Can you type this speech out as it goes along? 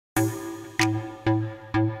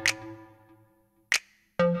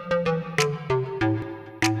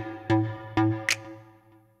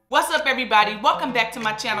everybody? Welcome back to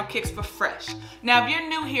my channel, Kicks for Fresh. Now, if you're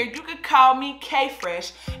new here, you could call me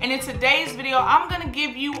K-Fresh. And in today's video, I'm gonna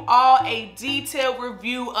give you all a detailed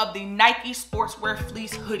review of the Nike Sportswear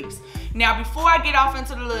Fleece Hoodies. Now, before I get off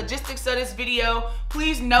into the logistics of this video,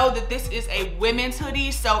 please know that this is a women's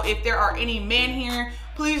hoodie. So if there are any men here,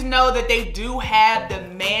 please know that they do have the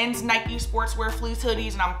men's Nike Sportswear Fleece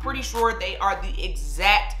Hoodies, and I'm pretty sure they are the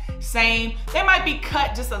exact same. They might be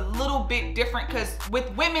cut just a little bit different because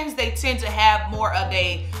with women's, they tend to have more of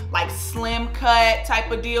a like slim cut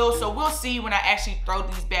type of deal. So we'll see when I actually throw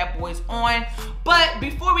these bad boys on. But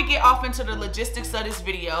before we get off into the logistics of this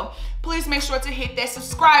video, please make sure to hit that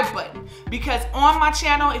subscribe button, because on my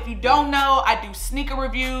channel, if you don't know, I do sneaker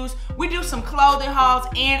reviews, we do some clothing hauls,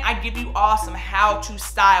 and I give you all some how-to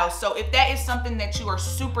styles. So if that is something that you are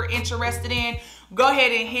super interested in, go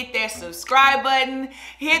ahead and hit that subscribe button,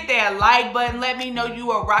 hit that like button, let me know you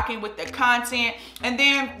are rocking with the content. And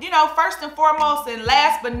then, you know, first and foremost and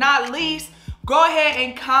last but not least, go ahead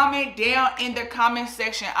and comment down in the comment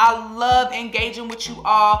section. I love engaging with you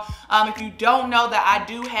all. If you don't know that I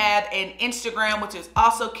do have an Instagram, which is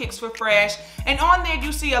also Kicks for Fresh. And on there,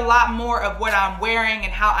 you see a lot more of what I'm wearing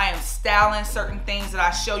and how I am styling certain things that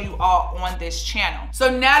I show you all on this channel. So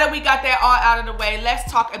now that we got that all out of the way, let's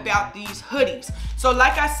talk about these hoodies. So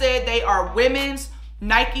like I said, they are women's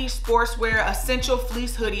Nike Sportswear Essential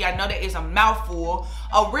Fleece Hoodie. I know that is a mouthful.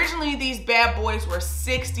 Originally, these bad boys were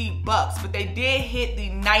 60 bucks, but they did hit the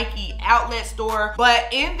Nike outlet store. But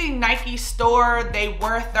in the Nike store, they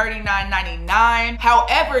were $39.99.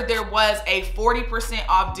 However, there was a 40%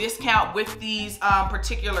 off discount with these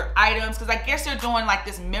particular items, because I guess they're doing like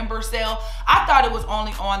this member sale. I thought it was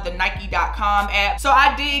only on the Nike.com app. So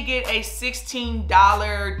I did get a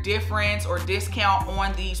 $16 difference or discount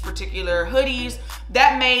on these particular hoodies.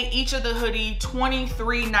 That made each of the hoodie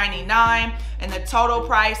 $23.99, and the total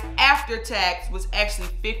price after tax was actually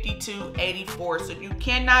 $52.84. So you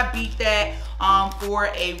cannot beat that for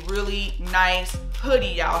a really nice hoodie,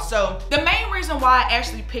 y'all. So the main reason why I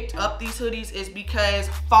actually picked up these hoodies is because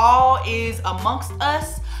fall is amongst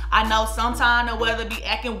us. I know sometimes the weather be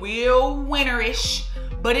acting real winterish,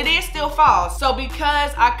 but it is still fall. So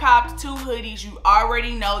because I copped two hoodies, you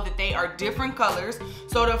already know that they are different colors.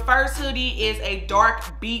 So the first hoodie is a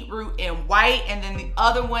dark beetroot and white, and then the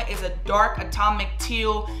other one is a dark atomic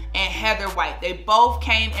teal and heather white. They both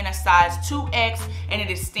came in a size 2X, and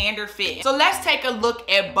it is standard fit. So let's take a look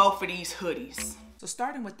at both of these hoodies. So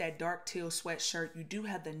starting with that dark teal sweatshirt, you do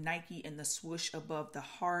have the Nike and the swoosh above the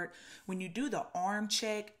heart. When you do the arm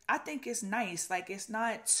check, I think it's nice. Like, it's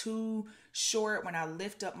not too short. When I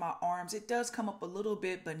lift up my arms, it does come up a little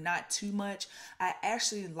bit, but not too much. I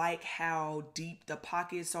actually like how deep the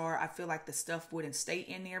pockets are. I feel like the stuff wouldn't stay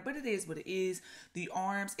in there, but it is what it is. The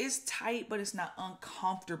arms is tight, but it's not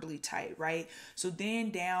uncomfortably tight, right? So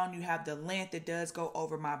then down, you have the length that does go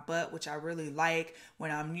over my butt, which I really like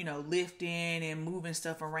when I'm, you know, lifting and moving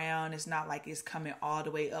stuff around. It's not like it's coming all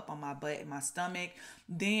the way up on my butt and my stomach.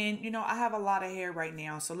 Then, you know, I have a lot of hair right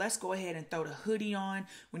now, so let's go ahead and throw the hoodie on.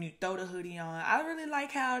 When you throw the hoodie on, I really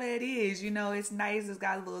like how that is. You know, it's nice. It's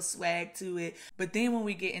got a little swag to it. But then when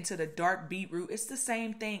we get into the dark beetroot, it's the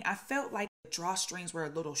same thing. I felt like the drawstrings were a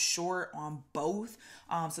little short on both.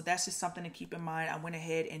 So that's just something to keep in mind. I went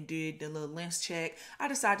ahead and did the little length check. I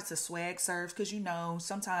decided to swag serve because, you know,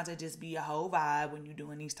 sometimes it just be a whole vibe when you're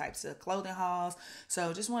doing these types of clothing hauls.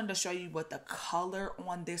 So just wanted to show you what the color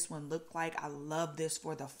on this one looked like. I love this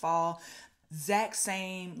for the fall. Exact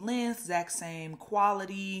same length, exact same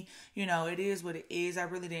quality. You know, it is what it is. I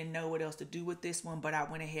really didn't know what else to do with this one, but I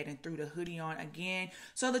went ahead and threw the hoodie on again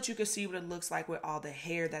so that you can see what it looks like with all the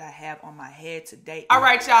hair that I have on my head today. All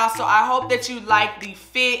right, y'all. So I hope that you like the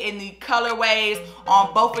fit and the colorways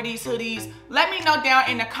on both of these hoodies. Let me know down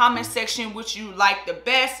in the comment section which you like the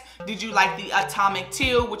best. Did you like the atomic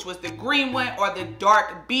teal, which was the green one, or the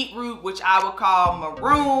dark beetroot, which I would call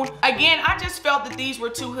maroon? Again, I just felt that these were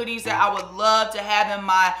two hoodies that I would love to have in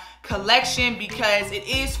my collection because it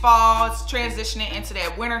is fall, it's transitioning into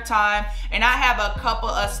that winter time, and I have a couple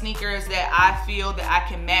of sneakers that I feel that I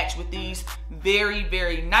can match with these very,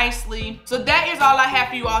 very nicely. So that is all I have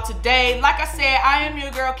for you all today. Like I said, I am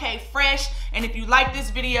your girl K Fresh, and if you like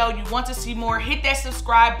this video, you want to see more, hit that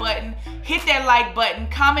subscribe button, hit that like button,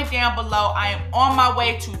 comment down below. I am on my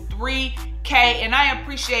way to 3K, and I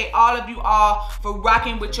appreciate all of you all for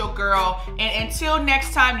rocking with your girl. And until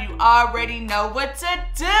next time, you already know what to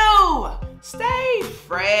do. Stay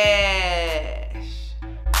fresh.